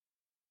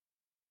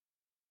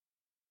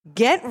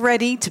Get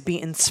ready to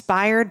be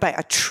inspired by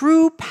a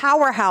true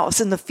powerhouse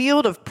in the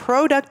field of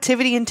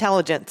productivity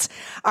intelligence.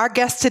 Our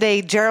guest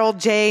today, Gerald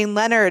J.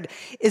 Leonard,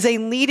 is a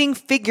leading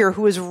figure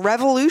who has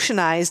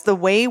revolutionized the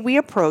way we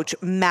approach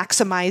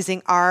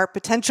maximizing our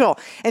potential.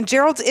 And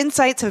Gerald's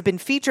insights have been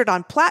featured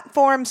on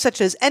platforms such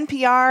as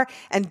NPR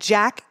and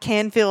Jack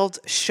Canfield's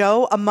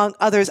show, among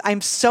others. I'm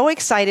so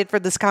excited for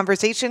this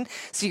conversation,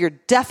 so you're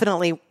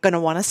definitely going to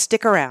want to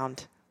stick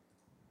around.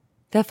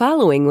 The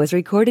following was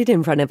recorded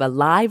in front of a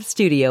live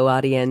studio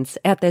audience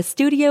at the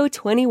Studio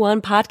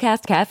 21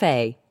 Podcast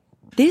Cafe.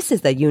 This is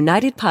the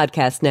United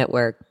Podcast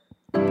Network.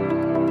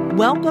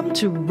 Welcome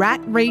to Rat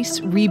Race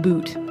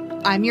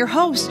Reboot. I'm your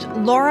host,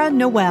 Laura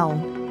Noel.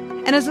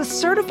 And as a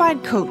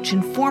certified coach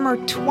and former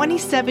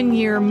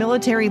 27-year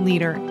military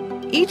leader,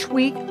 each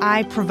week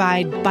I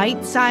provide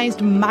bite-sized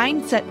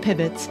mindset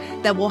pivots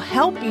that will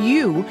help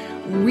you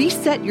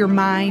reset your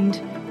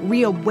mind,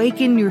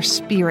 reawaken your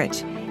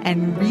spirit,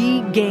 and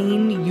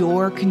regain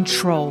your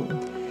control.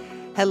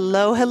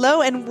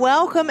 Hello, and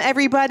welcome,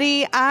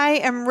 everybody. I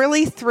am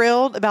really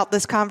thrilled about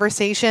this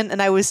conversation.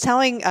 And I was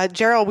telling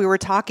Gerald, we were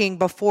talking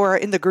before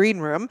in the green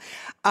room.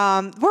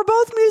 We're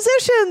both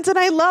musicians, and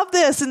I love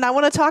this, and I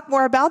want to talk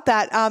more about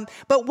that.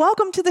 But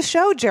welcome to the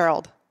show,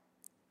 Gerald.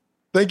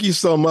 Thank you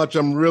so much.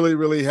 I'm really,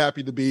 really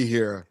happy to be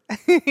here.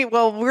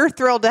 Well, we're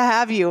thrilled to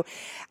have you.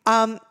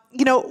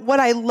 You know, what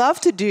I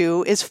love to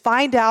do is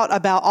find out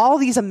about all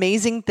these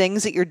amazing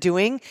things that you're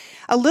doing,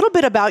 a little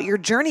bit about your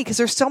journey, because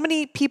there's so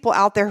many people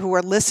out there who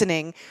are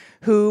listening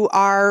who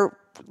are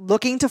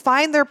looking to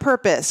find their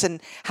purpose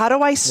and how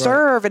do I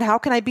serve and how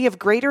can I be of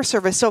greater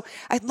service? So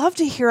I'd love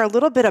to hear a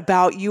little bit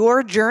about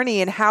your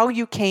journey and how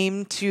you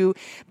came to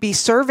be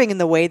serving in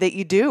the way that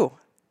you do.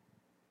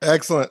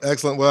 Excellent.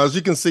 Well, as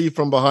you can see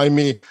from behind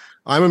me,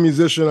 I'm a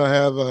musician. I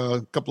have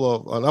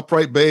an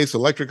upright bass,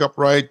 electric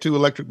upright, 2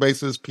 electric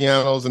basses,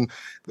 pianos, and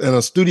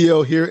a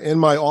studio here in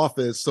my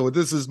office. So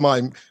this is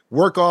my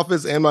work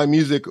office and my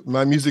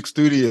music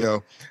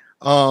studio.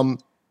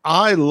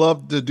 I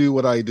love to do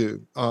what I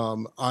do.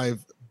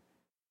 I've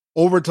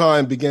over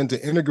time began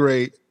to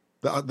integrate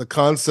the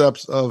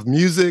concepts of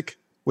music,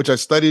 which I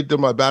studied through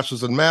my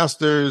bachelor's and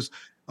master's.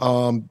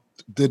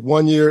 Did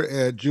 1 year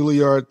at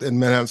Juilliard and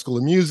Manhattan School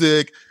of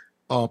Music.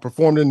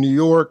 Performed in New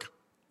York.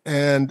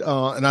 And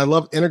I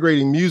love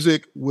integrating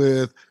music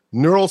with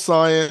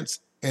neuroscience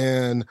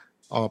and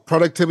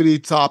productivity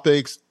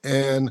topics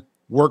and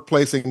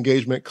workplace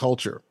engagement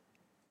culture.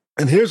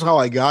 And here's how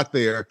I got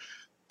there.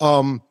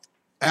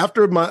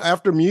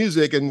 After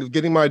music and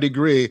getting my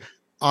degree,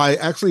 I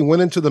actually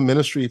went into the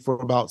ministry for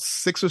about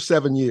 6 or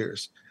 7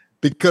 years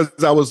because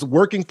I was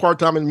working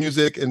part-time in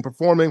music and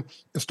performing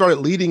and started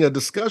leading a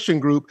discussion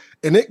group,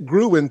 and it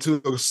grew into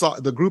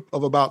the group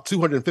of about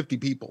 250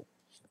 people.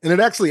 And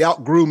it actually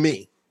outgrew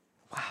me.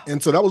 Wow.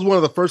 And so that was one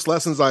of the first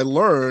lessons I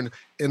learned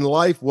in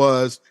life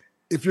was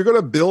if you're going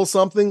to build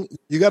something,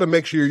 you got to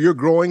make sure you're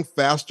growing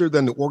faster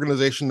than the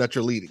organization that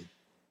you're leading.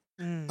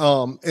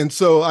 And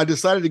so I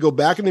decided to go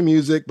back into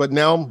music, but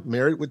now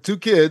married with 2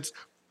 kids,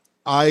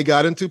 I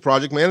got into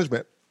project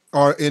management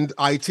or in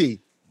IT.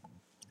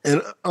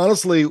 And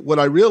honestly, what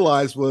I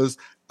realized was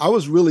I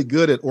was really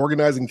good at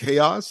organizing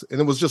chaos, and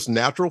it was just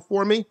natural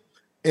for me.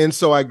 And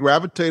so I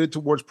gravitated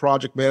towards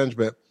project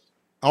management.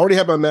 I already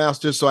had my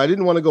master's, so I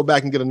didn't want to go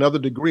back and get another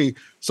degree.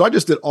 So I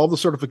just did all the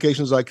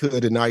certifications I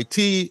could in IT,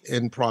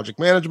 in project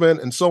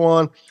management, and so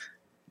on.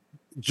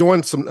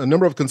 Joined a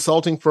number of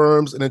consulting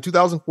firms, and in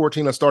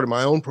 2014, I started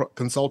my own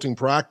consulting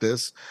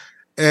practice,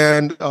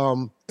 and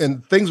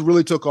things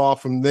really took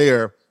off from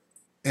there.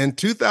 In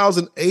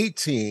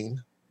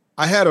 2018,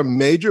 I had a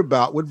major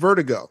bout with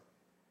vertigo.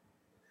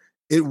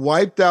 It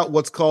wiped out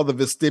what's called the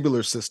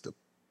vestibular system,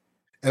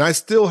 and I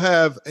still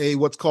have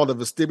what's called a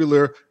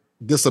vestibular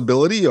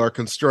disability or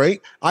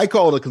constraint. I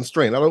call it a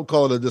constraint. I don't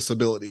call it a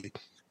disability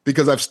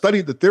because I've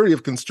studied the theory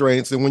of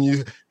constraints. And when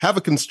you have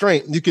a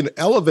constraint, you can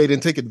elevate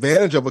and take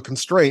advantage of a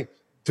constraint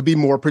to be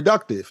more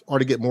productive or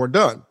to get more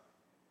done.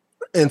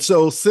 And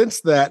so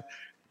since that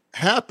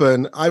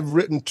happened, I've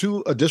written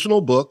 2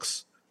 additional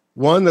books,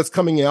 one that's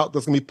coming out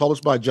that's going to be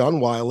published by John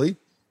Wiley.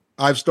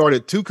 I've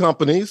started 2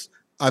 companies.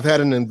 I've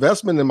had an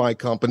investment in my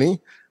company.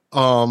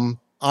 I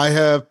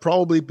have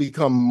probably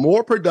become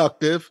more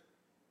productive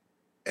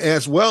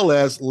as well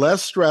as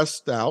less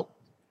stressed out.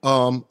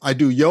 I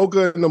do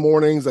yoga in the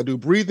mornings. I do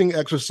breathing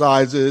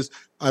exercises.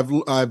 I've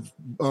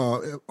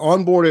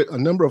onboarded a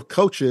number of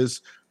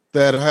coaches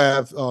that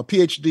have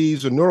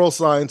PhDs in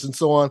neuroscience and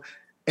so on.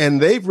 And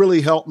they've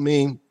really helped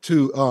me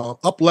to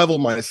up-level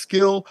my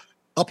skill,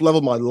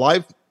 up-level my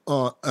life,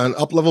 and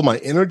up-level my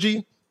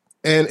energy.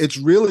 And it's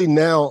really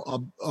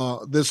now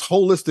this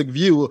holistic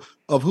view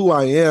of who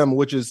I am,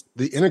 which is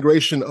the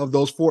integration of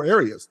those 4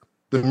 areas: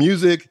 the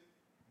music,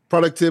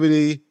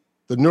 productivity,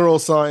 the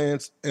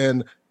neuroscience,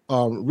 and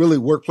really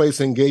workplace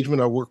engagement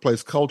or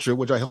workplace culture,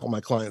 which I help my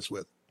clients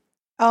with.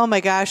 Oh my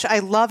gosh, I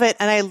love it.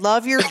 And I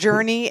love your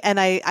journey. And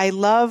I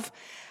love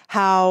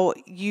how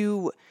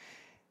you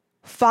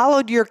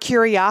followed your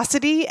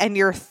curiosity and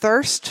your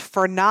thirst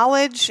for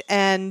knowledge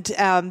and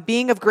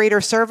being of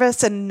greater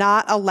service, and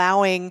not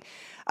allowing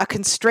a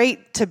constraint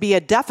to be a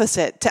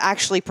deficit to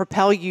actually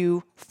propel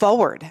you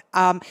forward.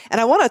 And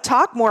I want to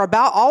talk more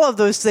about all of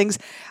those things.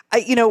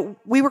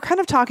 We were kind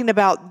of talking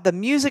about the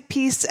music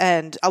piece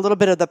and a little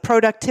bit of the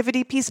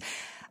productivity piece.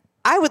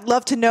 I would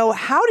love to know,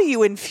 how do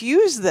you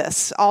infuse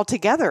this all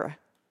together?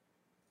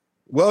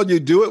 Well, you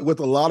do it with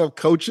a lot of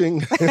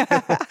coaching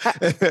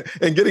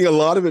and getting a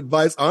lot of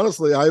advice.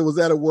 Honestly, I was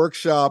at a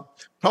workshop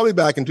probably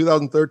back in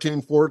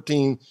 2013,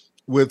 14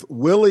 with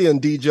Willie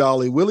and Dee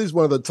Jolly. Willie's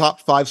one of the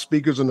top 5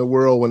 speakers in the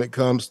world when it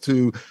comes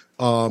to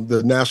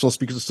the National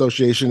Speakers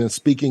Association and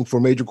speaking for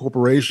major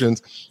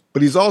corporations,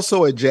 but he's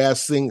also a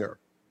jazz singer.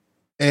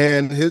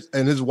 And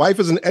his wife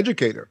is an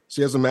educator.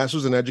 She has a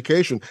master's in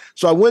education.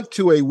 So I went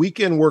to a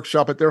weekend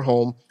workshop at their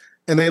home,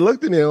 and they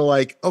looked at me and were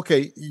like,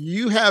 okay,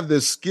 you have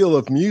this skill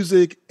of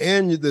music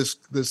and this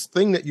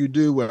thing that you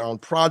do on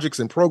projects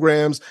and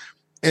programs,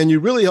 and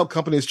you really help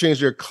companies change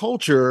their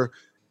culture,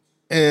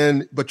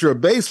 but you're a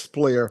bass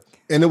player.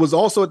 And it was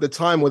also at the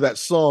time where that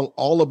song,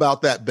 All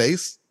About That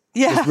Bass,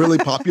 was really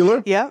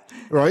popular. Yep.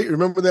 Right?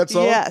 Remember that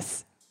song?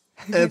 Yes.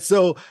 And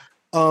so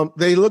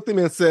they looked at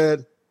me and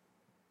said,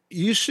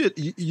 you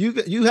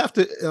have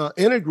to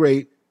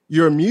integrate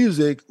your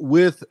music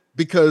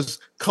because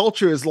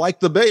culture is like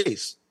the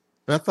bass.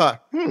 And I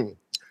thought,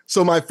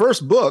 So my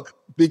first book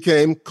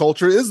became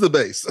Culture is the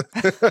Bass.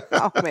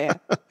 Oh, man.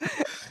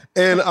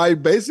 And I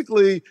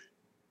basically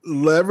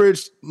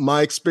leveraged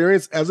my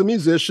experience as a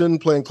musician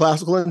playing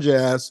classical and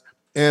jazz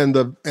and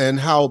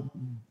how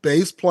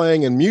bass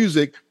playing and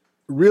music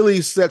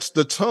really sets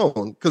the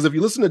tone. Because if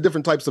you listen to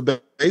different types of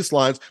bass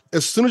lines,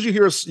 as soon as you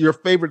hear your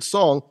favorite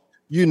song,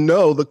 you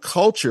know the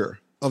culture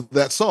of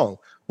that song,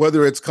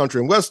 whether it's country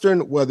and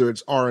western, whether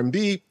it's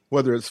R&B,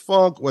 whether it's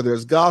funk, whether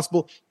it's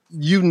gospel,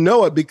 you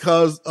know it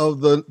because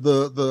of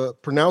the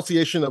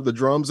pronunciation of the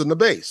drums and the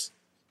bass.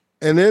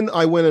 And then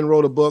I went and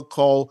wrote a book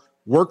called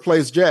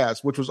Workplace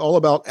Jazz, which was all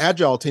about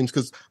agile teams,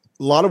 because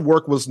a lot of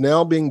work was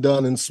now being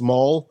done in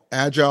small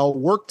agile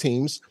work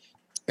teams.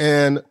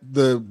 And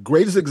the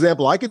greatest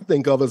example I could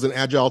think of as an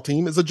agile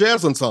team is a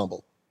jazz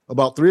ensemble,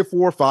 about 3 or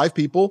 4 or 5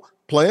 people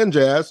playing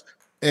jazz.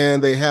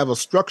 And they have a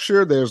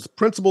structure, there's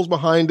principles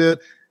behind it.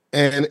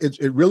 And it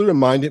really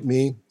reminded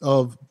me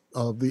of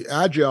the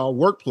agile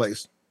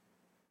workplace.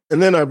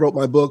 And then I wrote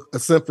my book, A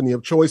Symphony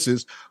of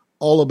Choices,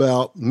 all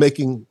about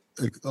making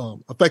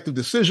effective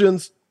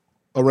decisions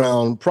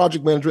around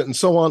project management and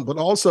so on, but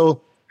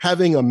also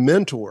having a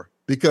mentor,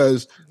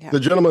 because the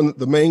gentleman,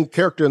 the main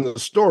character in the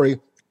story,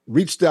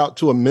 reached out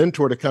to a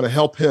mentor to kind of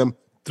help him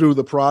through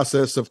the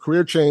process of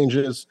career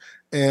changes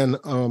and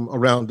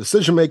around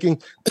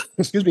decision-making,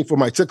 excuse me for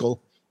my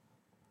tickle,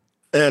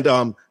 and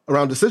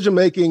around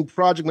decision-making,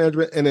 project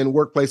management, and then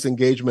workplace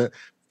engagement.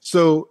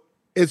 So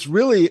it's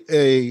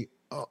really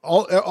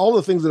all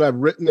the things that I've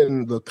written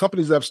and the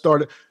companies that I've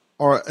started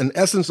are an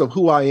essence of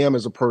who I am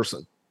as a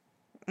person.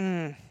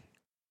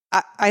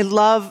 I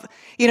love,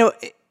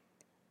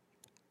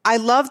 I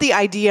love the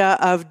idea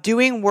of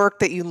doing work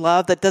that you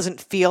love that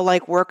doesn't feel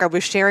like work. I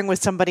was sharing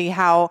with somebody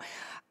how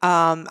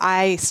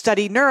I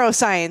study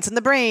neuroscience and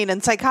the brain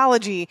and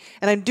psychology,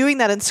 and I'm doing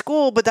that in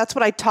school, but that's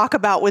what I talk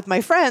about with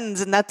my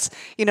friends. And that's,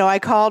 I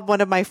called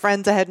one of my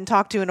friends I hadn't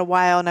talked to in a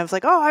while, and I was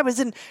like, oh, I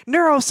was in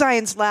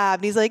neuroscience lab.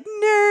 And he's like,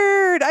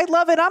 nerd, I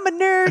love it. I'm a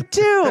nerd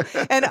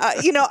too. And,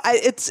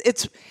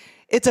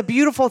 it's a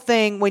beautiful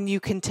thing when you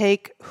can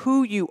take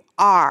who you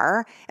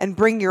are and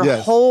bring your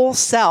whole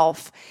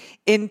self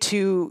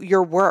into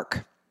your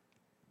work.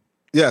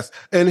 Yes.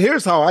 And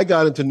here's how I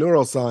got into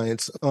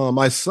neuroscience.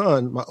 My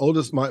son, my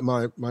oldest,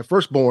 my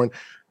firstborn,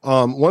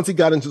 once he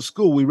got into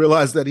school, we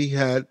realized that he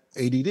had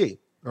ADD,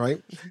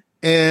 right?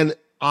 And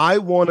I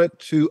wanted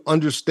to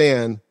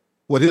understand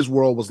what his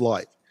world was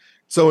like.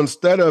 So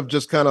instead of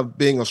just kind of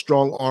being a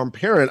strong arm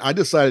parent, I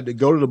decided to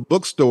go to the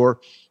bookstore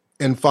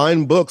and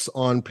find books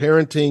on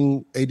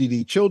parenting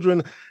ADD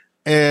children.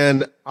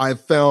 And I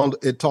found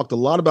it talked a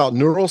lot about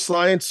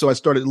neuroscience. So I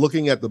started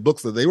looking at the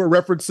books that they were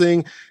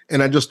referencing,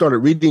 and I just started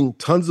reading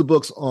tons of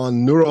books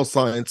on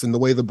neuroscience and the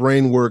way the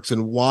brain works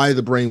and why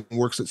the brain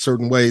works in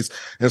certain ways,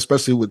 and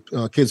especially with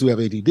kids who have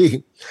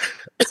ADD.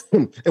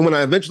 And when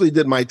I eventually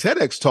did my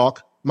TEDx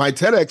talk, my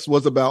TEDx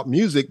was about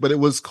music, but it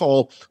was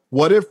called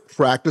What If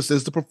Practice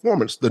is the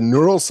Performance? The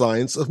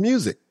Neuroscience of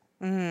Music.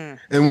 And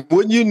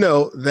wouldn't you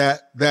know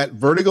that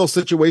vertigo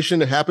situation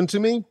that happened to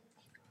me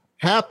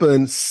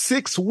happened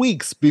 6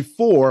 weeks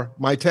before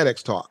my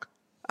TEDx talk.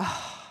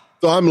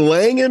 So I'm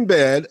laying in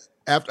bed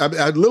after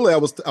I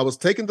was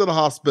taken to the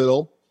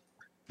hospital.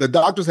 The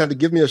doctors had to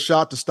give me a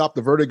shot to stop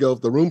the vertigo of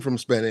the room from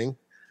spinning.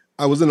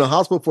 I was in the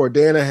hospital for a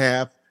day and a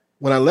half.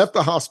 When I left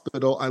the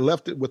hospital, I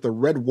left it with a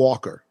red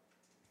walker.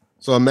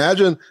 So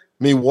imagine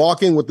me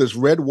walking with this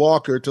red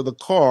walker to the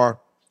car,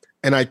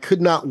 and I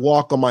could not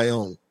walk on my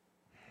own.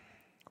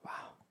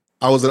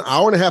 I was an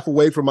hour and a half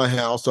away from my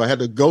house, so I had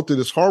to go through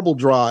this horrible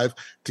drive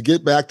to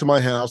get back to my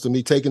house and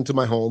be taken to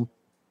my home.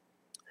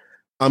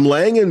 I'm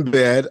laying in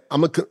bed. I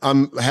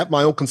have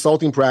my own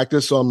consulting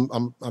practice. So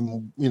I'm,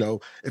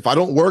 if I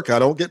don't work, I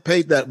don't get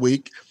paid that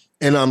week.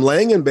 And I'm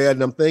laying in bed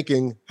and I'm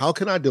thinking, how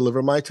can I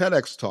deliver my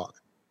TEDx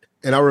talk?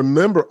 And I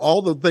remember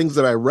all the things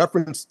that I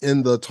referenced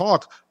in the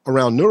talk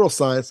around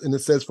neuroscience. And it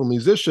says for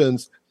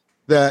musicians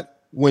that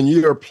when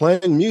you're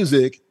playing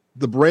music,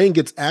 the brain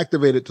gets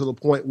activated to the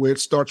point where it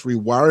starts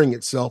rewiring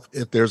itself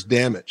if there's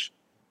damage.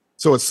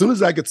 So as soon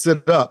as I could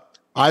sit up,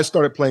 I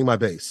started playing my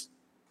bass.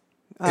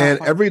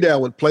 And every day I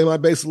would play my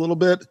bass a little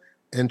bit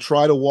and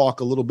try to walk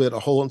a little bit, a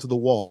hole into the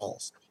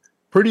walls.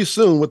 Pretty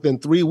soon, within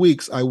 3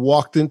 weeks, I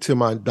walked into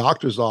my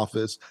doctor's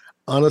office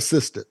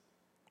unassisted,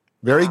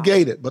 very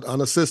gated, but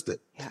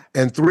unassisted. Yeah.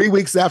 And 3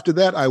 weeks after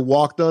that, I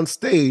walked on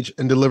stage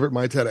and delivered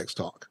my TEDx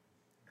talk.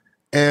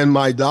 And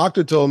my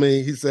doctor told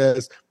me, he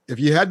says, if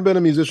you hadn't been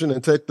a musician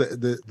and take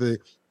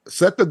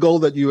set the goal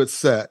that you had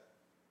set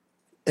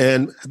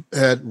and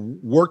had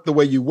worked the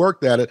way you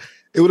worked at it,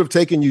 it would have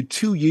taken you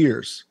 2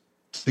 years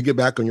to get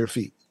back on your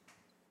feet.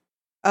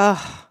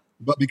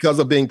 But because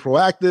of being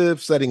proactive,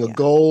 setting a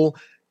goal,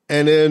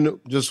 and then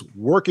just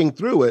working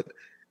through it.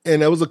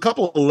 And there was a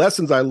couple of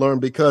lessons I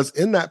learned because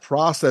in that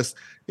process,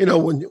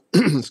 when you,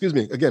 excuse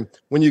me, again,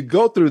 when you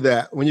go through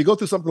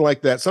something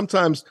like that,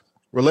 sometimes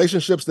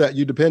relationships that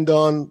you depend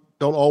on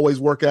don't always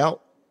work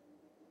out.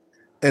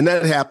 And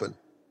that happened.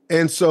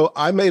 And so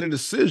I made a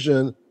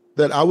decision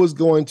that I was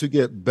going to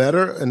get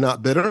better and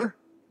not bitter.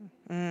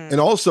 And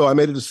also I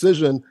made a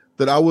decision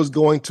that I was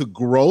going to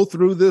grow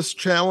through this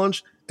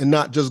challenge and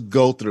not just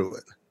go through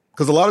it.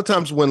 Because a lot of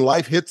times when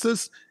life hits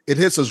us, it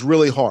hits us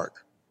really hard.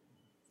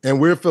 And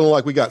we're feeling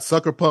like we got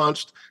sucker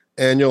punched.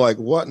 And you're like,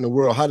 what in the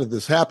world? How did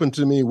this happen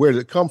to me? Where did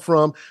it come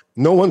from?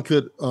 No one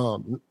could,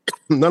 none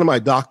of my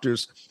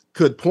doctors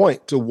could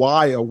point to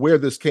why or where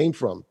this came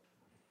from.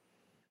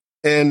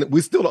 And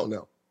we still don't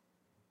know.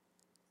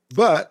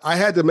 But I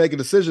had to make a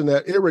decision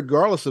that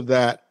irregardless of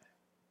that,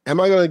 am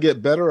I going to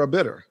get better or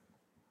bitter?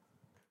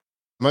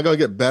 Am I going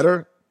to get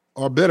better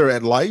or bitter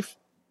at life,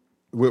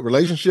 with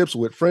relationships,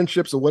 with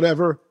friendships, or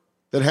whatever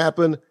that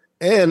happen?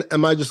 And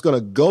am I just going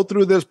to go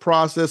through this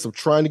process of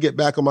trying to get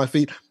back on my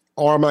feet,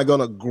 or am I going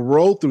to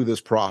grow through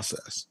this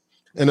process?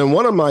 And then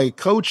one of my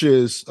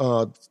coaches,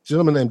 a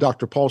gentleman named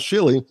Dr. Paul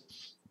Shilley,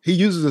 he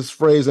uses this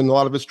phrase in a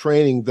lot of his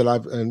training that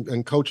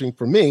and coaching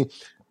for me,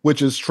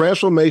 which is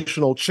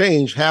transformational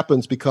change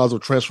happens because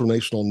of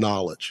transformational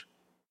knowledge.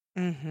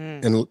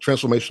 And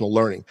transformational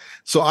learning.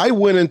 So I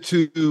went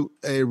into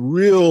a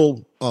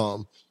real,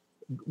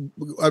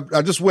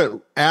 I just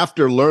went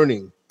after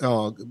learning,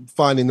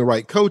 finding the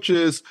right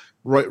coaches,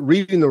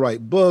 reading the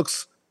right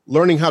books,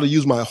 learning how to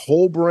use my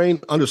whole brain,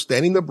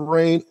 understanding the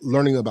brain,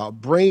 learning about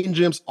brain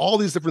gyms, all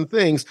these different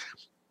things.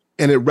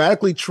 And it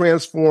radically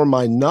transformed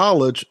my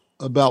knowledge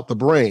about the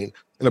brain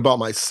and about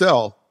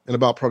myself and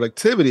about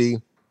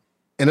productivity.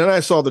 And then I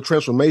saw the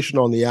transformation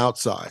on the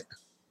outside.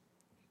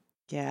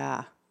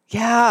 Yeah.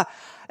 Yeah.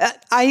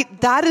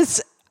 That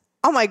is,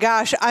 oh my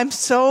gosh, I'm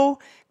so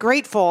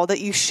grateful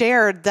that you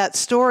shared that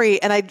story.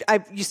 And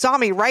you saw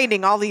me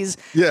writing all these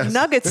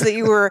nuggets that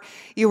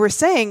you were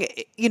saying,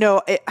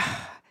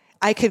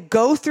 I could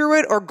go through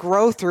it or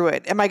grow through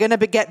it. Am I going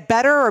to get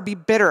better or be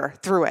bitter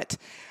through it?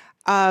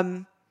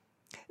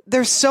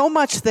 There's so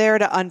much there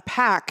to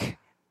unpack.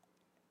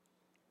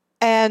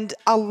 And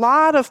a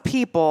lot of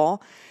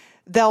people,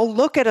 they'll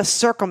look at a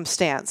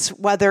circumstance,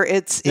 whether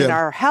it's in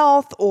our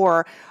health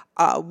or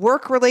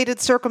work-related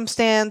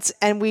circumstance,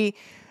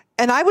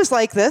 and I was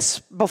like this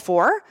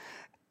before.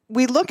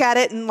 We look at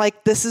it and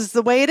like, this is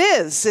the way it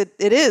is. It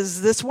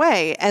is this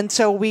way, and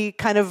so we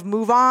kind of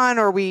move on,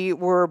 or we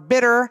were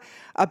bitter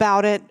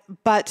about it.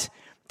 But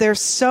there's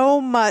so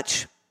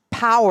much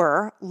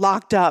power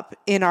locked up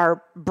in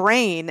our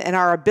brain and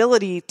our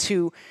ability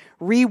to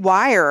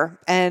rewire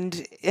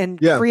and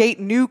create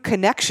new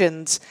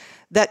connections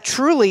that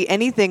truly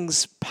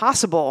anything's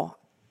possible.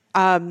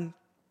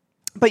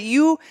 But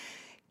you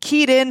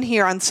keyed in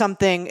here on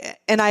something,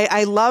 and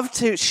I love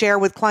to share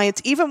with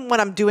clients, even when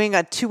I'm doing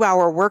a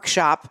 2-hour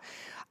workshop,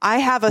 I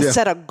have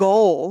set a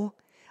goal,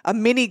 a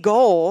mini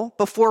goal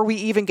before we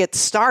even get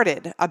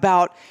started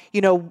about,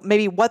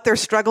 maybe what they're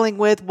struggling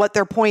with, what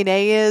their point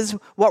A is,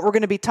 what we're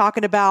going to be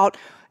talking about.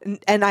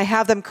 And I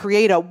have them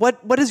create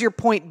what is your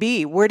point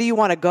B? Where do you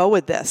want to go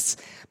with this?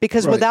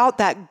 Because without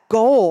that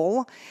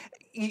goal,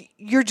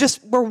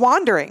 we're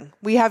wandering.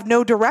 We have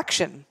no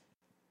direction.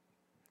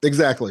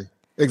 Exactly.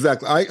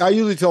 I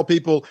usually tell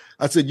people,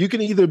 I said, you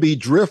can either be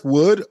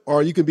driftwood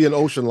or you can be an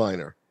ocean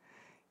liner,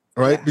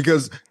 right? Yeah.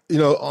 Because,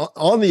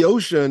 on the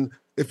ocean,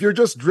 if you're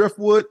just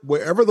driftwood,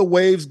 wherever the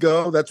waves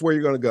go, that's where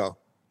you're going to go.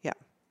 Yeah.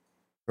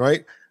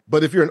 Right.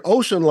 But if you're an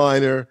ocean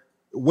liner,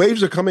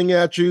 waves are coming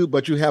at you,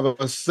 but you have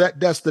a set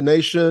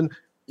destination,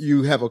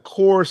 you have a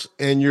course,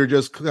 and you're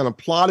just kind of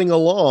plodding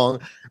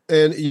along,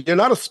 and you're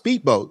not a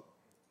speedboat.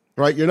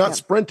 Right, you're not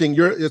sprinting.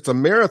 It's a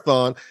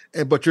marathon,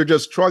 but you're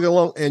just trucking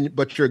along,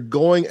 but you're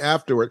going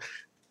after it.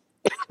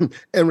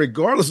 And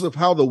regardless of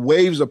how the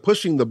waves are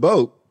pushing the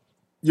boat,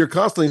 you're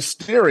constantly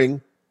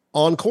steering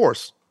on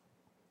course.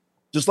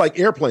 Just like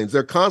airplanes,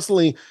 they're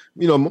constantly,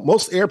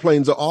 most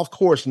airplanes are off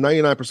course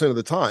 99% of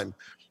the time.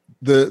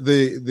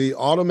 The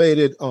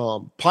automated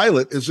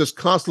pilot is just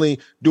constantly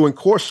doing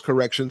course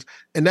corrections,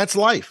 and that's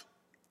life.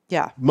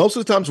 Yeah. Most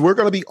of the times we're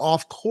going to be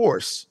off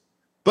course,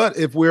 but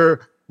if we're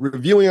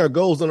reviewing our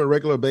goals on a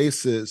regular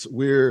basis,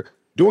 we're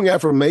doing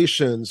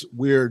affirmations,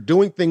 we're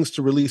doing things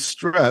to release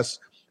stress,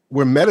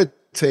 we're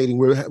meditating,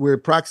 we're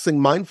practicing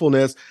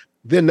mindfulness,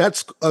 then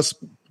that's us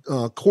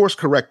course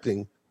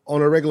correcting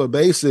on a regular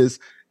basis,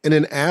 and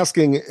then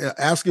asking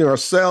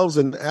ourselves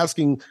and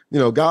asking,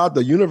 God,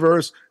 the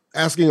universe,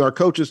 asking our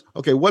coaches,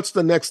 okay, what's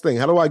the next thing?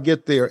 How do I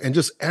get there? And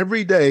just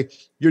every day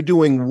you're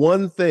doing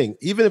one thing,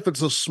 even if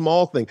it's a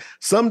small thing.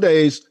 Some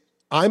days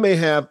I may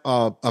have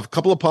a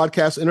couple of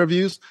podcast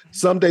interviews.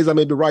 Some days I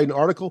may be writing an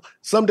article.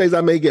 Some days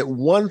I may get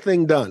one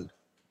thing done.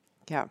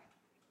 Yeah.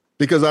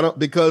 Because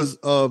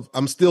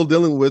I'm still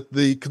dealing with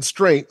the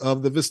constraint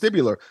of the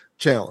vestibular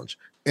challenge,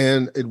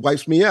 and it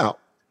wipes me out.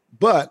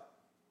 But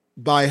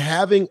by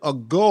having a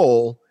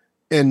goal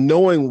and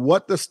knowing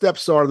what the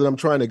steps are that I'm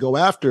trying to go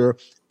after,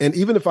 and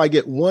even if I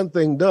get one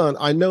thing done,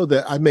 I know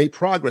that I made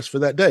progress for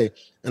that day,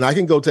 and I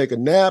can go take a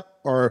nap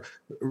or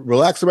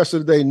relax the rest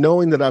of the day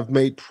knowing that I've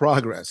made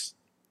progress.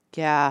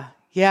 Yeah.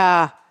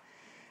 Yeah.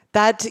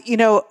 That,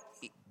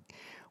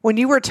 when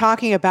you were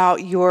talking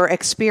about your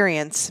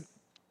experience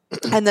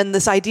and then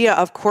this idea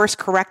of course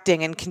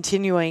correcting and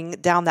continuing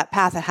down that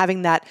path and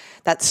having that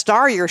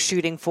star you're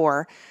shooting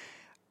for,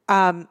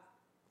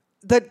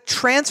 the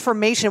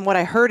transformation, what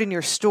I heard in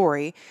your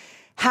story,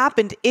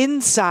 happened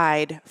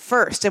inside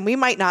first. And we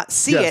might not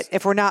see it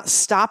if we're not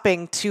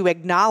stopping to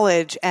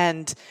acknowledge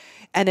and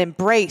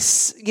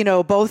embrace,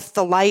 both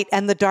the light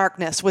and the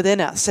darkness within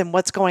us and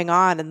what's going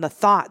on and the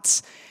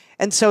thoughts.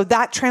 And so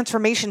that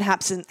transformation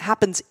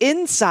happens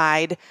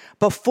inside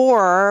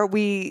before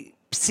we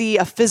see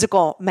a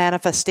physical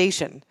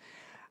manifestation.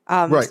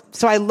 Right.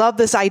 So I love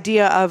this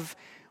idea of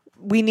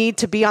we need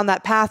to be on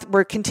that path.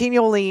 We're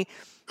continually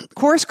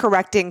course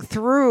correcting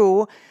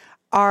through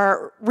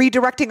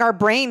redirecting our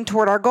brain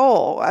toward our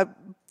goal,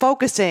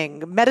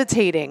 focusing,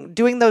 meditating,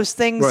 doing those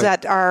things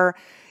that are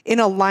in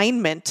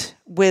alignment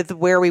with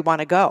where we want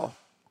to go.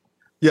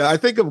 Yeah, I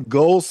think of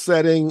goal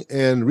setting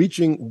and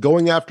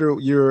going after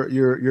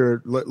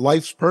your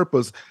life's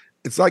purpose.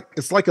 It's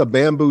like a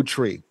bamboo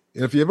tree.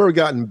 And if you've ever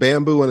gotten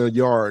bamboo in a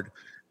yard,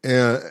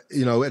 and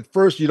at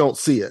first you don't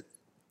see it,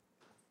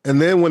 and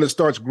then when it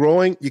starts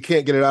growing, you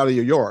can't get it out of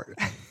your yard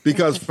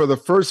because for the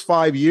first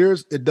 5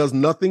 years, it does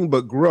nothing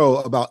but grow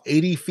about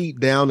 80 feet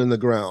down in the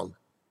ground.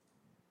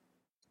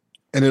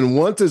 And then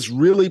once it's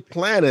really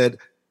planted,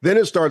 then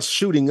it starts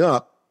shooting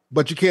up,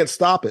 but you can't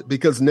stop it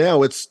because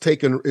now it's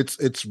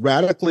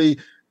radically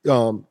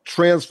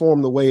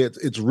transformed the way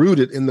it's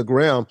rooted in the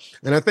ground.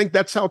 And I think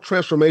that's how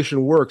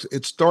transformation works.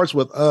 It starts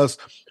with us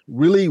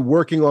really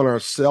working on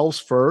ourselves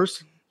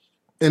first.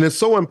 And it's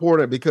so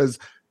important because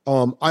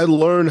I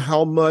learned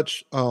how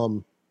much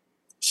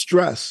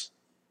stress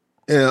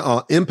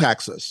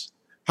impacts us,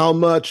 how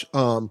much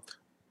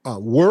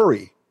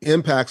worry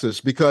impacts us,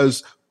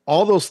 because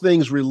all those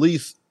things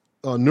release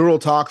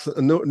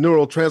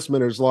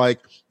neurotransmitters like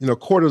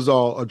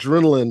cortisol,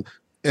 adrenaline,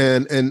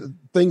 and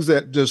things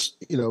that just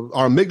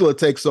our amygdala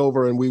takes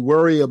over, and we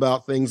worry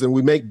about things and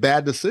we make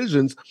bad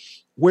decisions.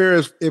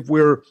 Whereas if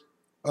we're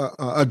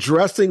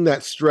addressing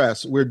that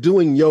stress, we're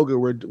doing yoga,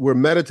 we're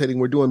meditating,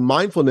 we're doing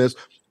mindfulness,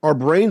 our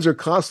brains are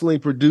constantly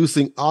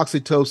producing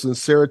oxytocin,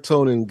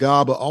 serotonin,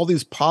 GABA, all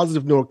these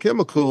positive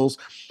neurochemicals,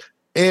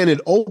 and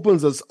it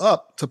opens us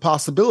up to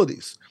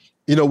possibilities.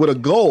 With a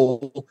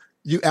goal,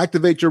 you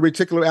activate your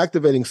reticular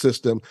activating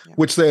system,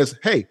 which says,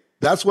 hey,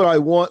 that's what I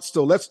want.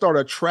 So let's start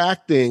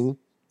attracting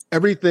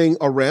everything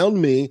around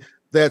me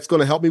that's going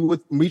to help me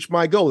reach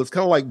my goal. It's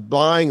kind of like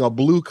buying a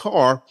blue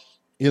car,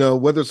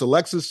 whether it's a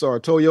Lexus or a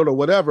Toyota or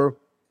whatever.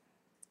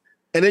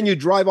 And then you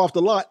drive off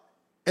the lot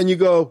and you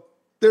go,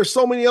 there's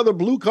so many other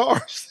blue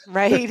cars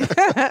right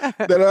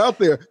that are out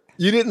there.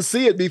 You didn't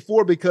see it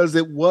before because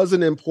it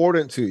wasn't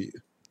important to you.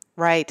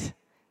 Right.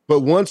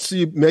 But once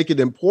you make it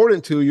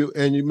important to you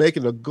and you make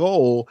it a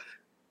goal,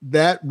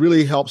 that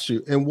really helps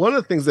you. And one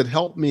of the things that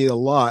helped me a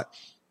lot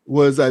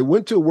was I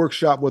went to a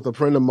workshop with a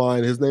friend of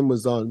mine. His name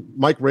was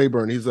Mike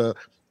Rayburn. He's a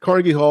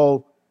Carnegie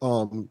Hall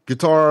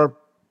guitar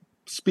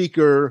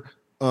speaker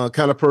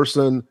kind of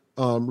person,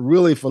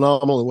 really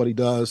phenomenal in what he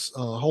does,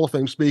 Hall of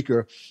Fame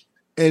speaker.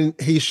 And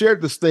he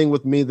shared this thing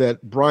with me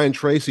that Brian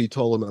Tracy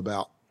told him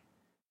about.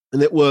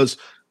 And it was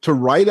to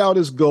write out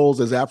his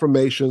goals as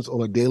affirmations on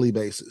a daily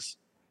basis.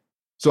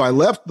 So I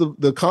left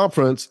the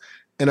conference,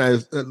 and I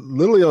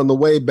literally on the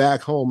way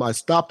back home, I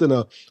stopped in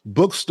a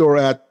bookstore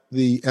at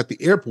the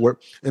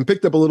airport and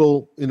picked up a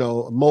little,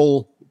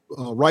 Mole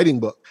writing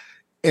book.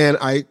 And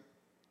I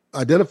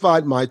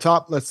identified my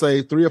top, let's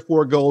say 3 or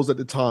 4 goals at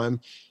the time.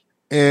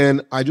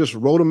 And I just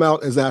wrote them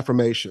out as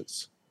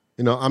affirmations.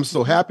 I'm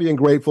so happy and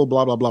grateful,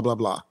 blah, blah, blah, blah,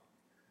 blah.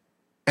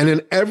 And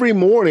then every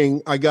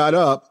morning I got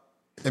up,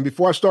 and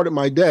before I started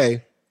my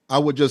day, I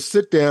would just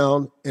sit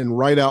down and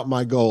write out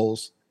my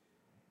goals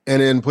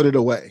and then put it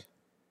away.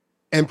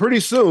 And pretty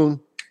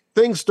soon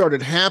things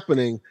started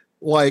happening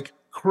like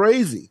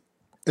crazy.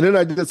 And then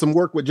I did some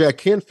work with Jack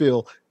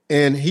Canfield,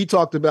 and he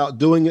talked about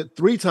doing it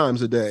 3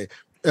 times a day.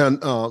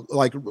 And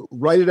like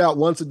write it out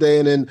once a day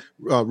and then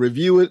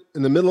review it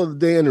in the middle of the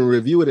day and then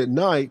review it at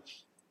night.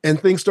 And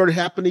things started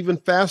happening even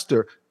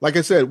faster. Like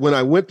I said, when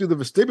I went through the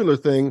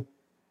vestibular thing,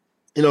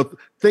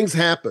 things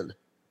happened.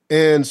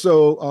 And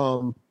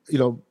so,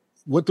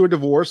 went through a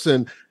divorce,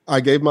 and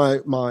I gave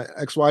my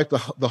ex-wife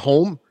the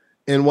home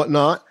and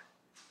whatnot.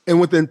 And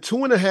within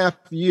 2.5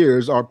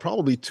 years, or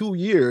probably 2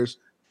 years,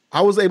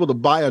 I was able to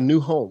buy a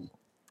new home.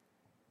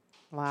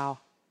 Wow.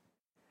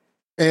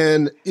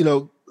 And,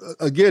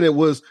 again, it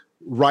was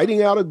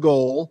writing out a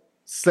goal,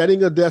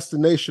 setting a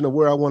destination of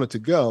where I wanted to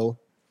go,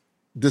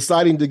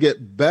 deciding to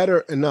get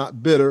better and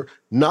not bitter,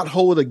 not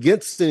hold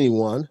against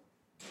anyone,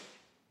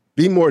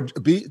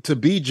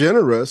 be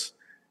generous,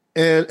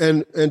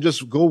 and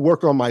just go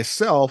work on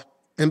myself.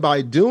 And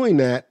by doing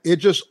that, it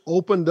just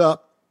opened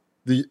up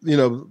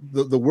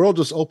the world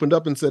just opened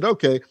up and said,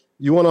 okay,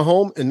 you want a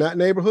home in that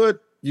neighborhood?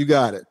 You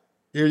got it.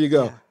 Here you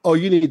go. Yeah. Oh,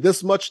 you need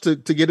this much to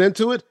get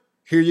into it?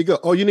 Here you go.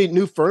 Oh, you need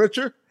new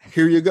furniture?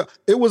 Here you go.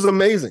 It was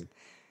amazing.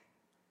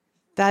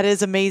 That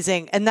is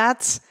amazing. And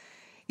that's,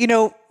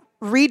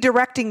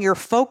 redirecting your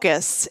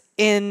focus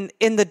in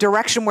the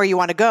direction where you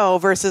want to go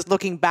versus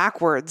looking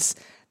backwards.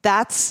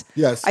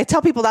 Yes. I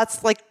tell people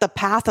that's like the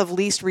path of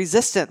least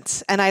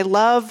resistance. And I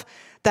love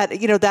that,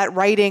 that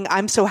writing,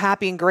 I'm so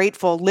happy and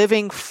grateful,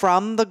 living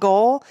from the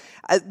goal.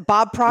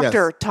 Bob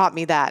Proctor taught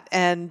me that.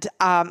 And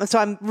so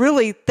I'm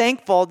really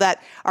thankful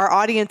that our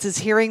audience is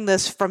hearing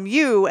this from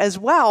you as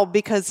well,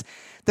 because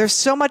there's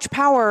so much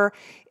power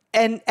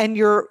and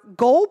your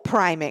goal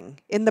priming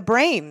in the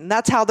brain.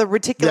 That's how the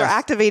reticular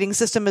activating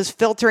system is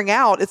filtering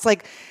out. It's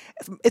like,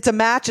 it's a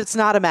match, it's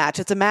not a match.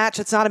 It's a match,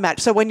 it's not a match.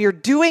 So when you're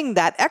doing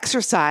that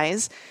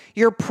exercise,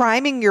 you're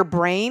priming your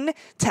brain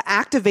to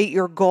activate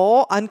your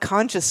goal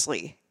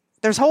unconsciously.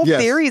 There's whole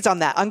theories on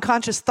that,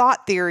 unconscious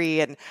thought theory.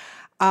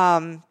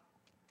 And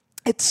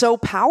it's so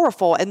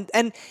powerful.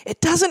 And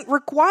it doesn't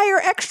require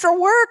extra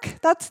work.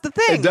 That's the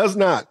thing. It does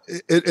not.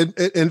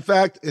 In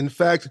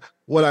fact,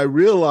 what I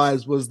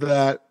realized was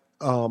that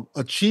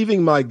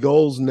achieving my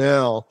goals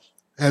now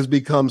has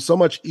become so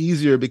much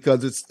easier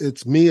because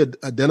it's me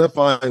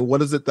identifying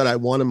what is it that I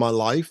want in my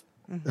life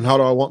and how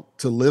do I want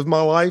to live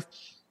my life,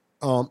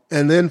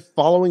 and then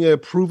following a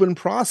proven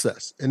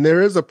process. And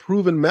there is a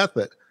proven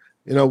method.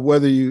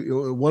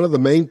 One of the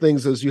main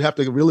things is you have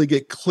to really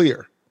get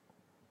clear.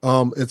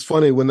 It's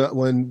funny when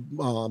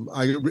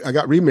I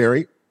got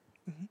remarried,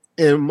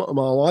 and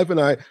my wife and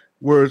I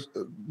were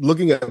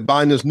looking at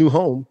buying this new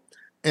home,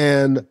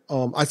 and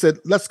I said,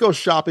 "Let's go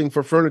shopping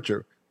for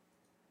furniture."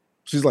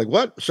 She's like,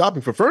 "What?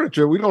 Shopping for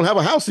furniture? We don't have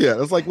a house yet." I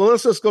was like, "Well,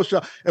 let's just go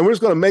shop. And we're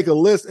just going to make a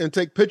list and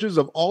take pictures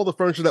of all the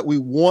furniture that we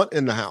want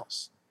in the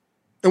house."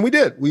 And we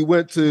did. We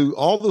went to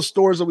all the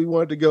stores that we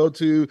wanted to go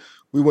to.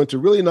 We went to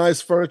really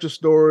nice furniture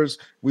stores.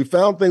 We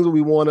found things that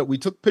we wanted. We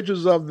took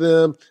pictures of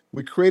them.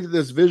 We created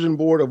this vision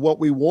board of what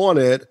we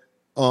wanted.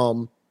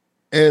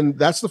 And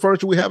that's the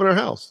furniture we have in our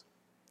house.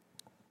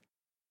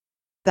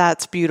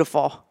 That's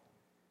beautiful.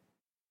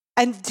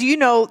 And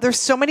there's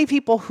so many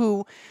people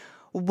who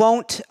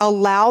won't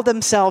allow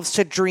themselves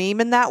to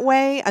dream in that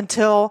way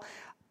until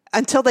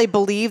they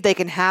believe they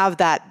can have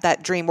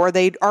that dream, or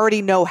they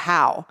already know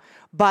how.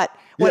 But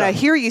what I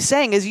hear you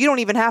saying is you don't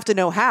even have to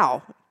know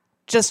how.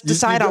 Just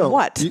decide on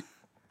what.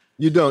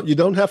 You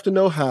don't have to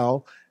know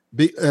how.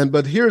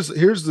 But here's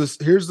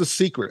the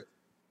secret.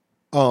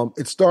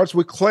 It starts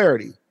with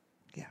clarity.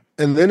 Yeah.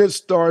 And then it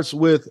starts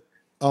with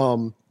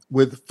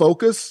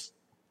focus,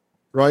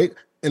 right?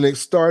 And it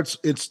starts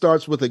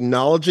with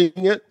acknowledging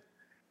it.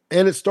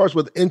 And it starts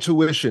with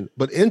intuition.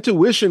 But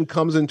intuition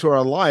comes into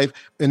our life,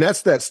 and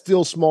that's that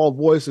still small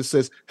voice that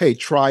says, "Hey,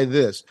 try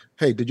this.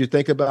 Hey, did you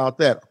think about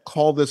that?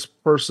 Call this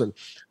person."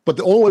 But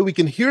the only way we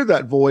can hear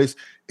that voice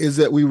is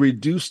that we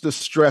reduce the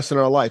stress in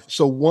our life.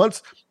 So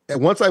once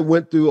I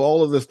went through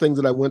all of the things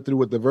that I went through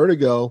with the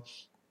vertigo,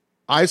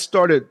 I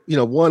started,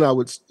 I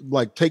would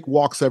like take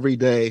walks every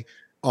day,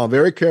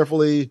 very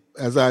carefully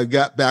as I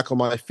got back on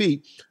my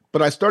feet.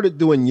 But I started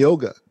doing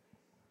yoga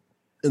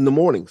in the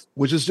mornings,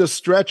 which is just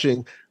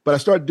stretching. But I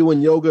started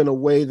doing yoga in a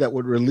way that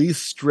would release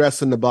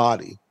stress in the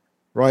body,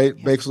 right?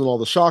 Yeah. Based on all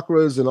the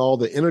chakras and all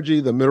the energy,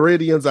 the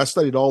meridians. I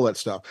studied all that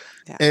stuff.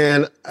 Yeah.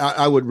 And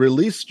I would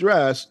release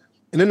stress.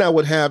 And then I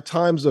would have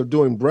times of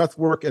doing breath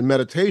work and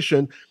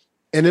meditation.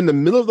 And in the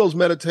middle of those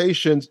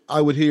meditations,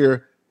 I would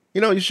hear,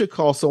 you should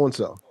call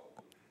so-and-so.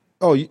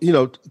 Oh,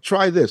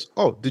 try this.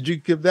 Oh, did you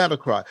give that a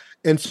try?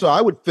 And so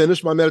I would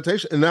finish my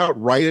meditation and I would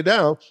write it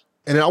down.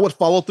 And I would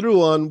follow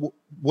through on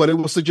what it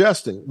was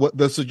suggesting, what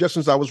the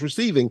suggestions I was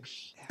receiving.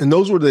 And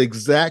those were the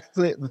exact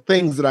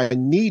things that I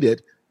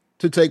needed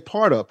to take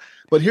part of.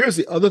 But here's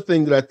the other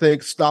thing that I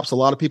think stops a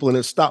lot of people, and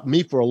it stopped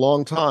me for a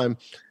long time.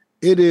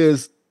 It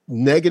is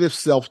negative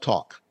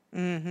self-talk,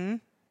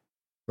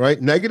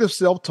 right? Negative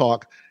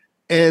self-talk.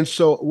 And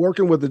so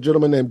working with a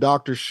gentleman named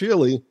Dr.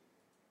 Shealy,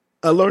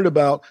 I learned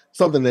about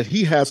something that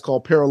he has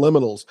called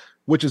paraliminals,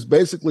 which is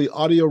basically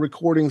audio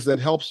recordings that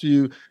helps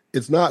you.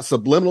 It's not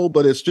subliminal,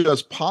 but it's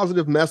just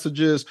positive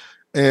messages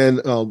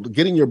and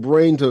getting your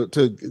brain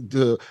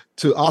to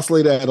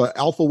oscillate at an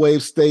alpha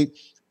wave state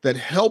that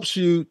helps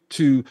you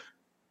to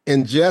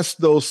ingest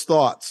those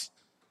thoughts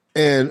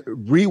and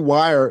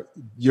rewire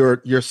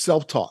your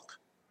self-talk.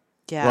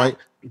 Yeah. Right?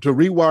 To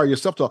rewire your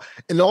self-talk.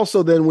 And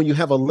also then when you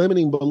have a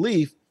limiting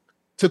belief,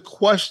 to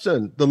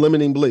question the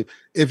limiting belief.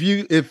 If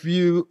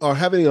you are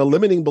having a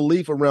limiting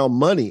belief around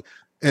money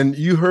and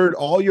you heard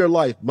all your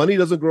life, money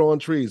doesn't grow on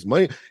trees,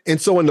 money.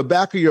 And so in the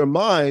back of your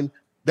mind,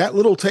 that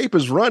little tape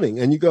is running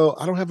and you go,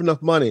 I don't have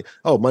enough money.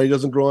 Oh, money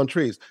doesn't grow on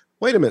trees.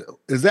 Wait a minute.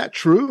 Is that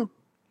true?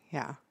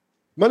 Yeah.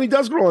 Money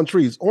does grow on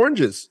trees.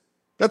 Oranges,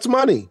 that's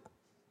money.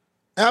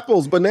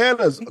 Apples,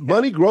 bananas,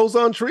 money grows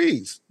on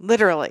trees.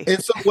 Literally.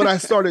 And so what I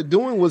started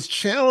doing was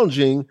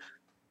challenging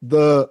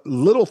the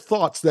little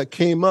thoughts that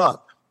came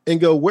up and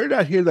go, where did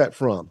I hear that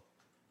from?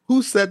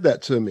 Who said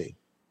that to me?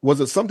 Was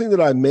it something that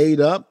I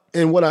made up?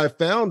 And what I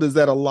found is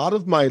that a lot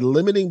of my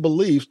limiting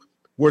beliefs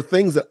were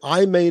things that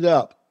I made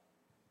up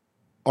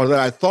or that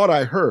I thought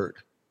I heard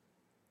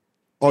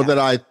or that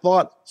I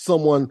thought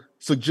someone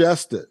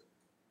suggested.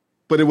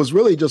 But it was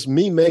really just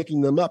me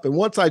making them up. And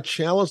once I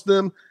challenged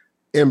them,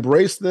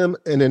 embraced them,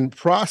 and then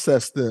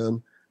processed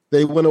them,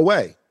 they went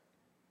away,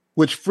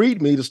 which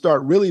freed me to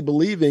start really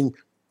believing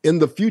in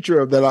the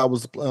future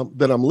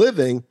that I'm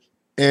living.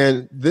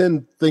 And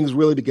then things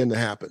really begin to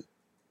happen.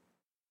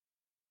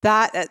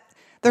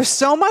 There's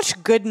so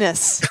much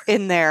goodness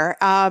in there.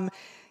 And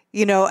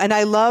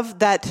I love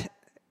that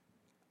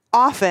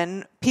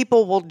often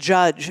people will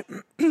judge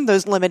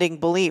those limiting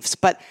beliefs,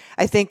 but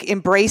I think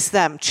embrace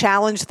them,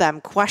 challenge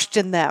them,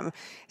 question them,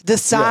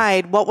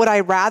 decide what would I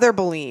rather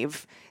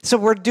believe. So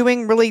we're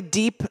doing really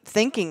deep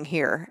thinking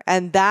here.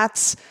 And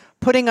that's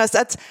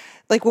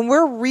like when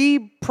we're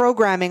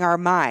reprogramming our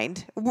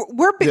mind,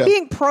 we're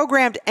being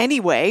programmed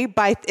anyway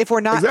if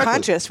we're not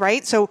conscious,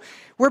 right? So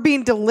we're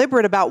being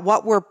deliberate about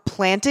what we're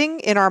planting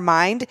in our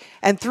mind.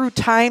 And through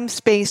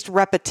time-spaced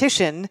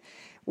repetition,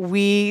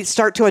 we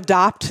start to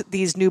adopt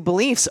these new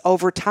beliefs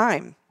over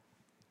time.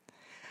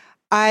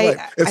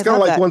 It's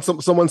kind of like when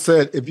someone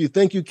said, if you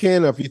think you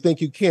can, or if you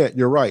think you can't,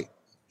 you're right.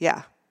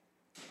 Yeah.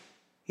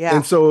 Yeah.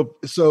 And so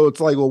it's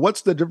like, well,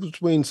 what's the difference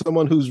between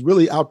someone who's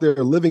really out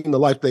there living the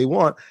life they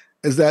want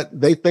is that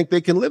they think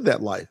they can live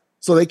that life.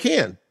 So they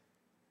can.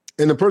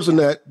 And the person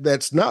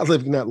that's not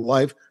living that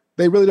life,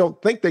 they really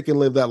don't think they can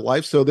live that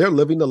life. So they're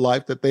living the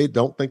life that they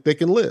don't think they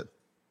can live.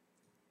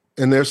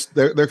 And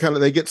they're kind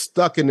of, they get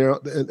stuck in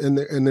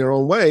their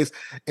own ways.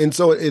 And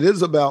so it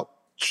is about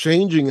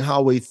changing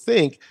how we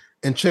think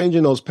and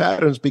changing those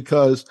patterns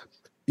because,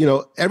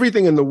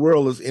 everything in the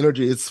world is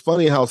energy. It's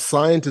funny how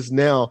scientists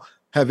now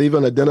have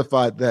even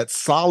identified that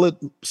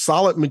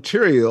solid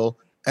material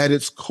at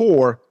its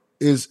core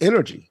is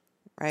energy.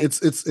 Right.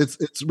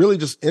 It's really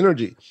just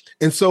energy.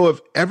 And so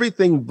if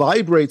everything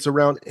vibrates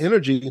around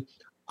energy,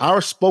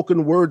 our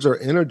spoken words are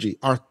energy,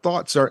 our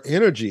thoughts are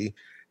energy,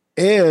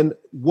 and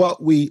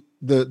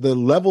the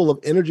level of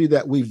energy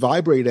that we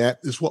vibrate at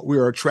is what we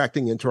are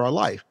attracting into our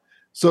life.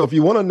 So if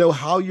you want to know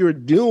how you're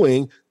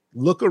doing,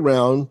 look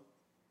around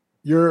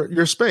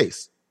your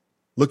space.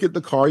 Look at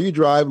the car you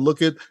drive,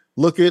 look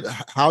at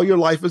how your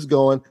life is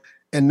going,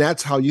 and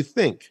that's how you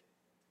think.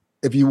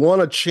 If you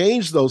want to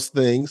change those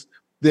things,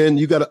 then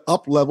you got to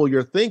up level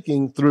your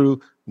thinking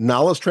through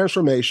knowledge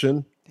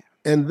transformation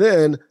and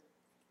then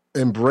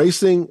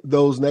embracing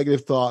those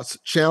negative thoughts,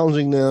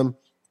 challenging them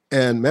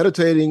and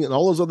meditating and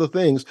all those other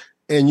things.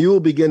 And you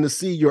will begin to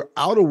see your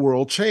outer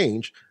world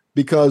change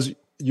because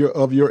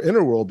of your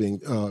inner world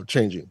being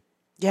changing.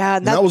 Yeah.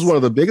 And that was one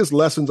of the biggest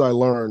lessons I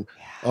learned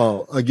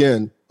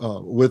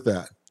with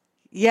that.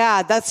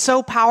 Yeah, that's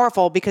so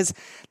powerful because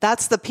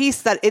that's the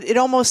piece that it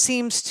almost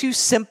seems too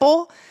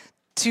simple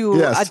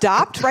to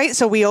adopt, right?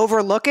 So we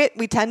overlook it.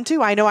 We tend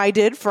to. I know I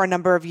did for a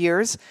number of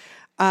years.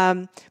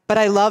 But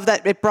I love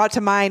that it brought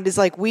to mind is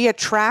like we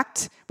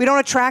don't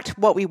attract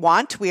what we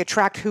want. We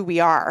attract who we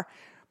are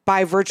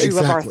by virtue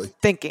of our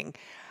thinking.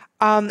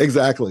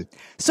 Exactly.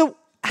 So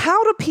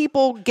how do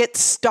people get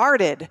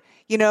started?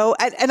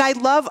 And I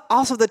love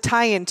also the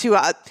tie-in too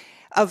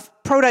of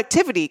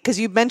productivity, because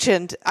you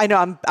mentioned, I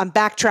know I'm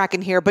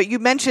backtracking here, but you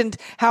mentioned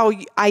how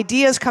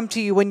ideas come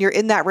to you when you're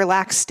in that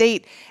relaxed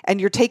state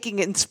and you're taking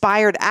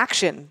inspired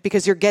action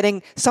because you're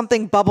getting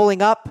something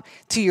bubbling up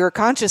to your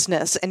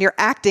consciousness and you're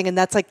acting, and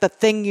that's like the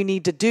thing you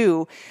need to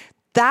do.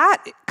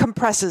 That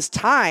compresses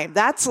time.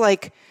 That's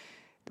like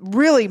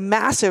really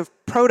massive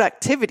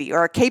productivity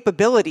or a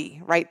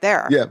capability right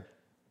there. Yeah.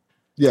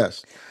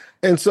 Yes.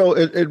 And so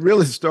it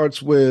really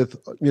starts with,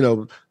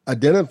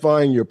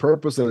 identifying your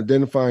purpose and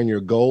identifying your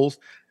goals.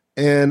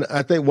 And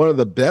I think one of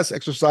the best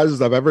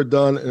exercises I've ever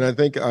done, and I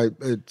think I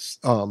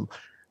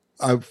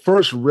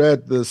first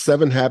read The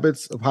 7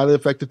 Habits of Highly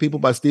Effective People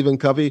by Stephen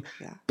Covey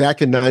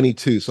back in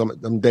 92. So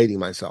I'm dating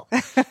myself.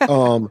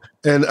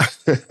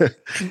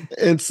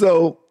 And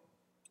so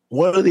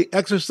one of the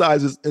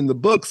exercises in the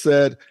book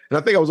said, and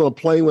I think I was on a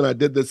plane when I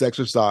did this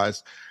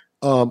exercise,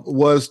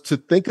 was to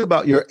think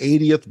about your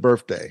 80th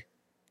birthday.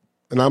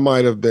 And I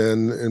might have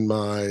been in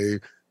my,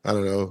 I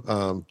don't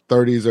know,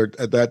 30s or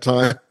at that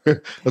time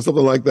or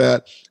something like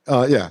that.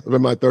 Yeah, I'm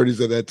in my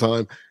 30s at that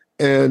time.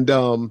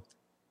 And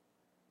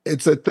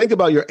it's a think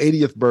about your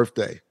 80th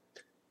birthday.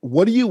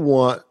 What do you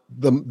want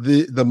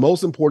the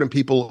most important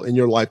people in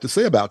your life to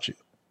say about you?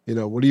 You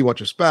know, what do you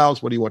want your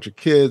spouse? What do you want your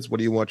kids? What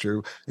do you want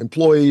your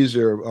employees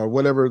or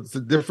whatever,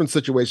 the different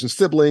situations,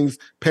 siblings,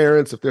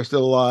 parents, if they're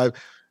still alive?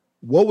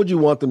 What would you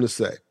want them to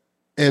say?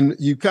 And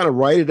you kind of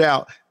write it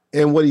out.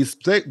 And what he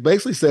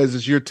basically says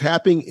is you're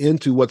tapping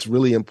into what's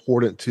really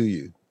important to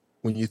you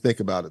when you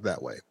think about it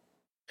that way.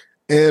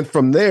 And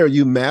from there,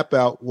 you map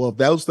out, well, if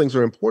those things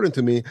are important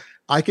to me,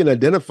 I can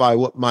identify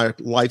what my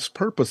life's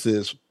purpose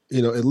is,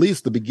 you know, at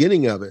least the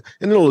beginning of it.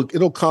 And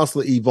it'll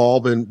constantly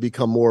evolve and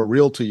become more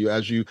real to you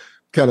as you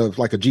kind of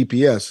like a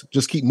GPS,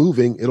 just keep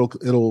moving.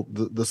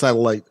 The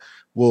satellite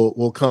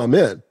will come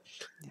in.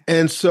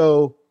 And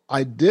so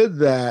I did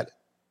that.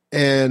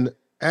 And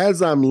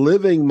as I'm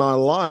living my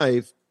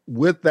life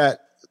with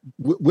that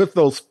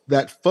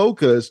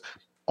focus,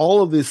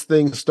 all of these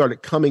things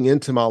started coming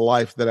into my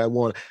life that I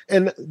wanted.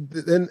 And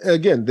then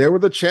again, there were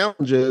the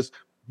challenges,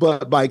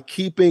 but by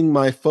keeping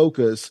my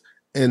focus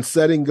and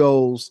setting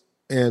goals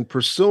and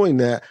pursuing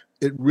that,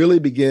 it really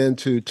began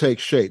to take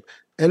shape.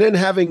 And then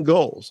having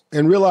goals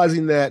and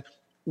realizing that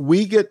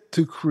we get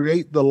to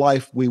create the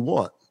life we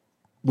want.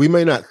 We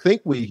may not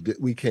think we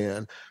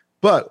can,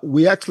 but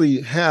we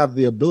actually have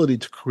the ability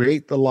to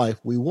create the life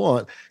we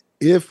want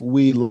if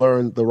we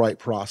learn the right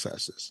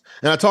processes.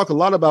 And I talk a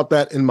lot about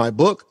that in my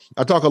book.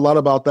 I talk a lot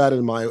about that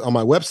on my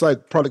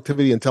website,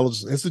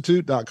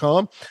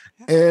 productivityintelligenceinstitute.com.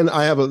 And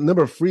I have a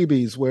number of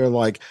freebies where,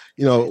 like,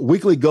 you know,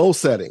 weekly goal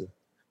setting.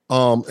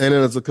 And then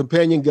as a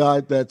companion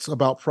guide that's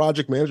about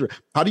project management.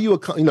 How do you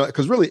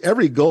because really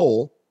every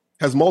goal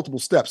has multiple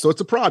steps. So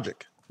it's a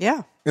project.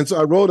 Yeah. And so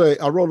I wrote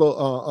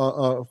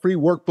a free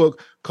workbook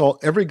called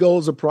Every Goal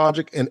is a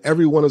Project and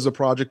Everyone is a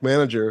Project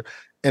Manager.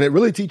 And it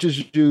really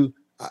teaches you,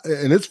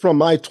 and it's from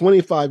my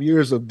 25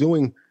 years of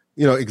doing,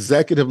 you know,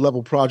 executive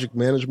level project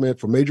management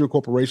for major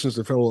corporations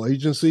and federal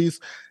agencies.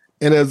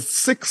 And there's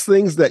 6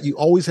 things that you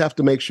always have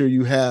to make sure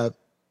you have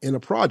in a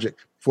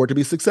project for it to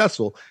be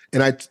successful.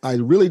 And I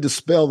really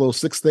dispel those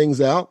 6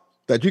 things out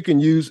that you can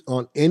use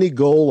on any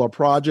goal or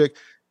project.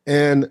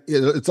 And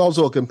it's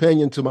also a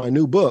companion to my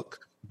new book,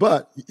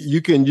 but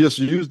you can just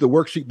use the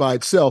worksheet by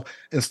itself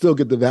and still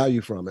get the value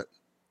from it.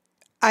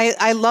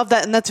 I love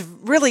that. And that's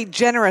really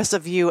generous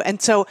of you.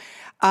 And so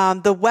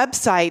the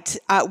website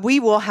we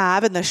will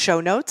have in the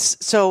show notes.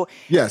 So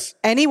yes,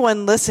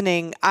 anyone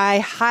listening, I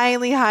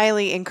highly,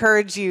 highly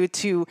encourage you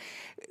to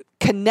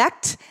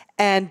connect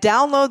and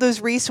download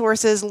those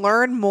resources,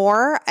 learn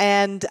more.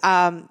 And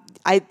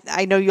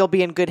I know you'll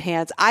be in good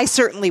hands. I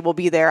certainly will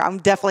be there. I'm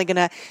definitely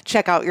going to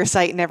check out your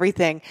site and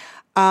everything.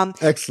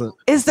 Excellent.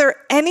 Is there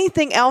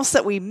anything else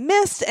that we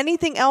missed?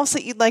 Anything else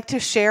that you'd like to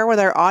share with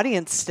our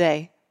audience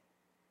today?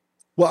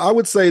 Well, I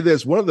would say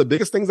this. One of the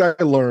biggest things I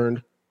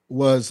learned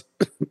was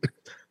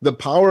the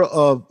power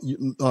of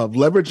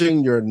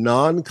leveraging your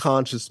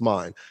non-conscious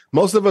mind.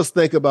 Most of us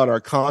think about our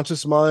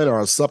conscious mind or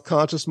our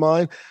subconscious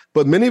mind,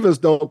 but many of us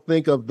don't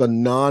think of the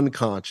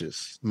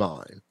non-conscious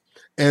mind.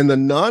 And the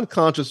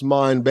non-conscious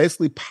mind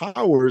basically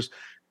powers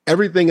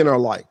everything in our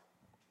life.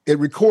 It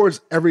records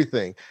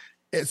everything.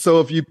 So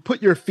if you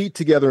put your feet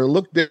together and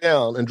look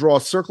down and draw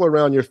a circle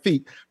around your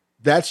feet,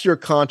 that's your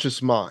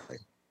conscious mind.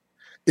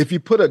 If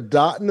you put a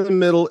dot in the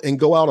middle and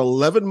go out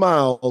 11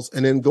 miles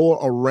and then go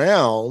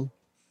around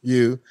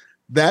you,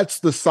 that's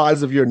the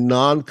size of your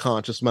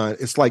non-conscious mind.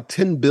 It's like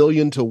 10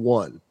 billion to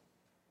 1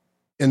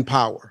 in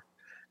power.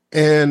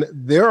 And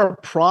there are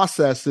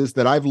processes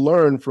that I've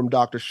learned from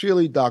Dr.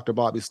 Shealy, Dr.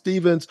 Bobby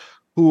Stevens,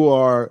 who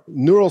are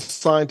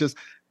neuroscientists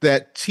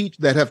that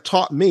have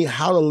taught me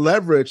how to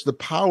leverage the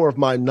power of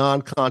my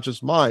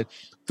non-conscious mind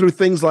through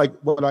things like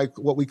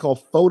what we call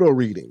photo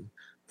reading,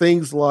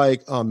 things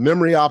like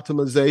memory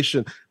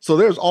optimization. So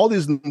there's all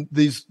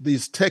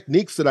these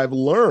techniques that I've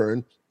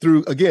learned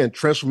through, again,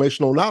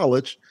 transformational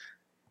knowledge.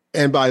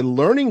 And by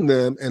learning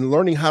them and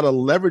learning how to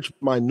leverage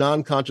my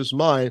non-conscious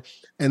mind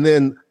and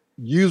then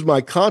use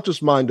my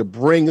conscious mind to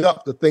bring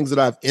up the things that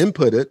I've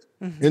inputted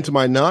into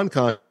my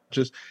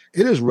non-conscious,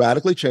 it has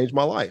radically changed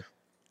my life.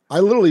 I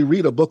literally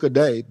read a book a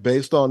day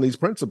based on these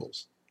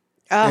principles.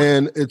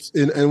 And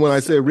when I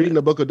say reading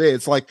a book a day,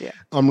 it's like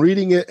I'm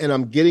reading it and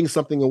I'm getting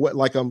something away,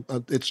 like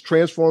it's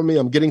transforming me.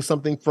 I'm getting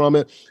something from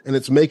it and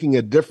it's making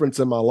a difference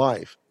in my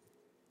life.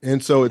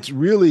 And so it's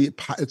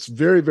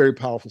very, very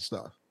powerful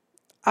stuff.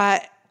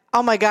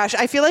 Oh my gosh.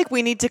 I feel like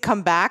we need to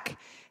come back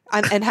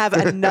and have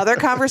another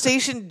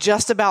conversation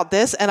just about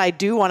this. And I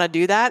do want to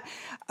do that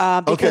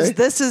because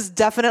this is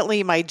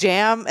definitely my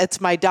jam.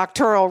 It's my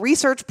doctoral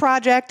research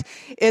project.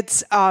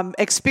 It's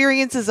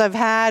experiences I've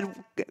had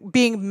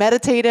being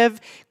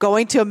meditative,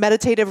 going to a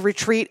meditative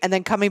retreat, and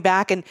then coming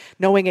back and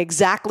knowing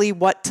exactly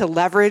what to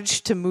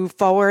leverage to move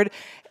forward.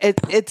 I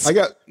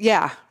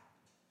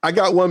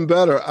got one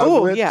better.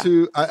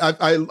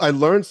 I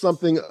learned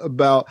something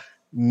about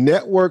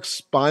network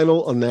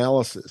spinal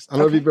analysis. I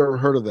don't know if you've ever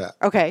heard of that.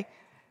 Okay.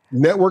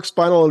 Network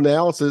spinal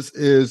analysis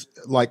is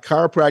like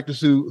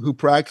chiropractors who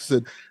practice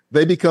it.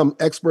 They become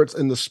experts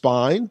in the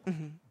spine.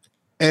 Mm-hmm.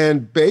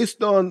 And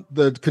based on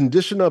the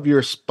condition of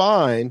your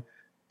spine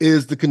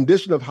is the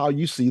condition of how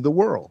you see the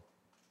world.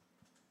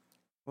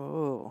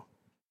 Oh.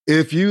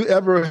 If you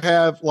ever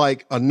have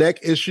like a neck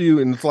issue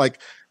and it's like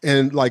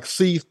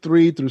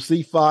C3 through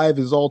C5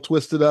 is all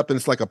twisted up and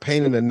it's like a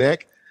pain in the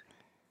neck,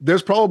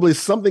 there's probably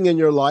something in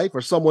your life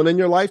or someone in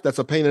your life that's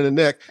a pain in the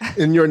neck,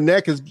 and your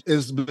neck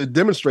is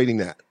demonstrating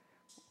that.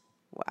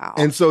 Wow.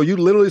 And so you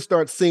literally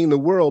start seeing the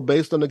world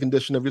based on the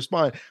condition of your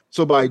spine.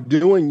 So by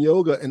doing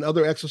yoga and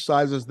other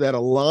exercises that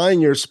align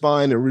your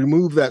spine and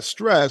remove that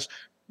stress,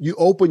 you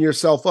open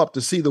yourself up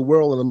to see the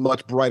world in a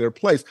much brighter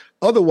place.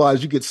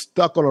 Otherwise, you get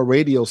stuck on a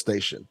radio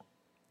station.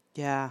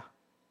 Yeah.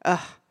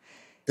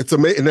 It's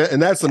amazing.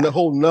 And that's a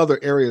whole nother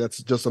area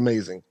that's just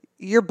amazing.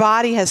 Your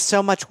body has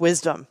so much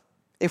wisdom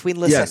if we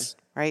listen,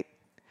 right?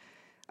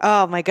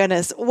 Oh, my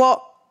goodness.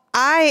 Well,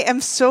 I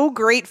am so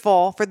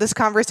grateful for this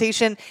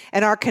conversation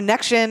and our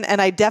connection, and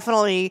I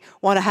definitely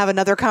want to have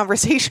another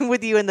conversation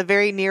with you in the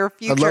very near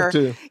future. I'd love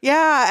to.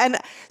 Yeah, and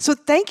so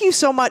thank you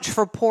so much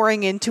for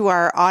pouring into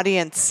our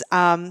audience.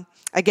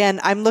 Again,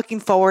 I'm looking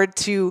forward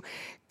to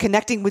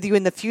connecting with you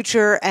in the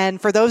future.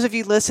 And for those of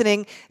you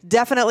listening,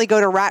 definitely go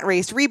to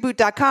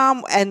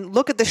ratracereboot.com and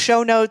look at the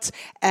show notes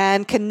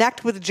and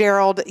connect with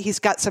Gerald. He's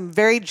got some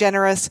very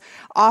generous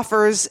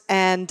offers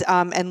and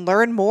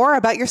learn more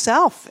about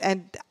yourself.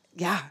 And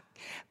yeah,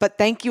 but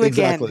thank you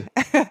again.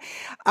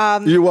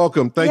 Exactly. You're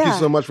welcome. Thank you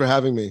so much for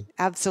having me.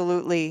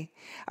 Absolutely.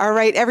 All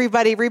right,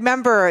 everybody,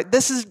 remember,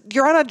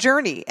 you're on a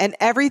journey and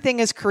everything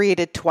is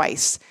created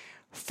twice.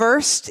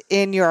 First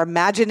in your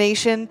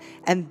imagination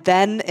and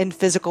then in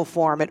physical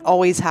form. It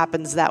always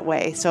happens that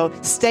way. So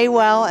stay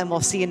well, and we'll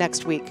see you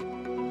next week.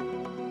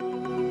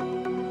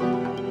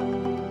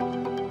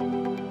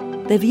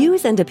 The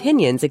views and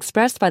opinions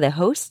expressed by the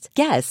hosts,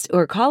 guests,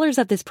 or callers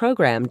of this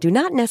program do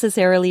not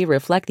necessarily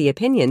reflect the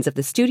opinions of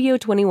the Studio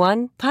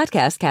 21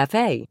 Podcast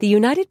Cafe, the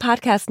United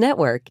Podcast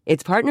Network,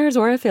 its partners,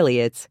 or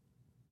affiliates.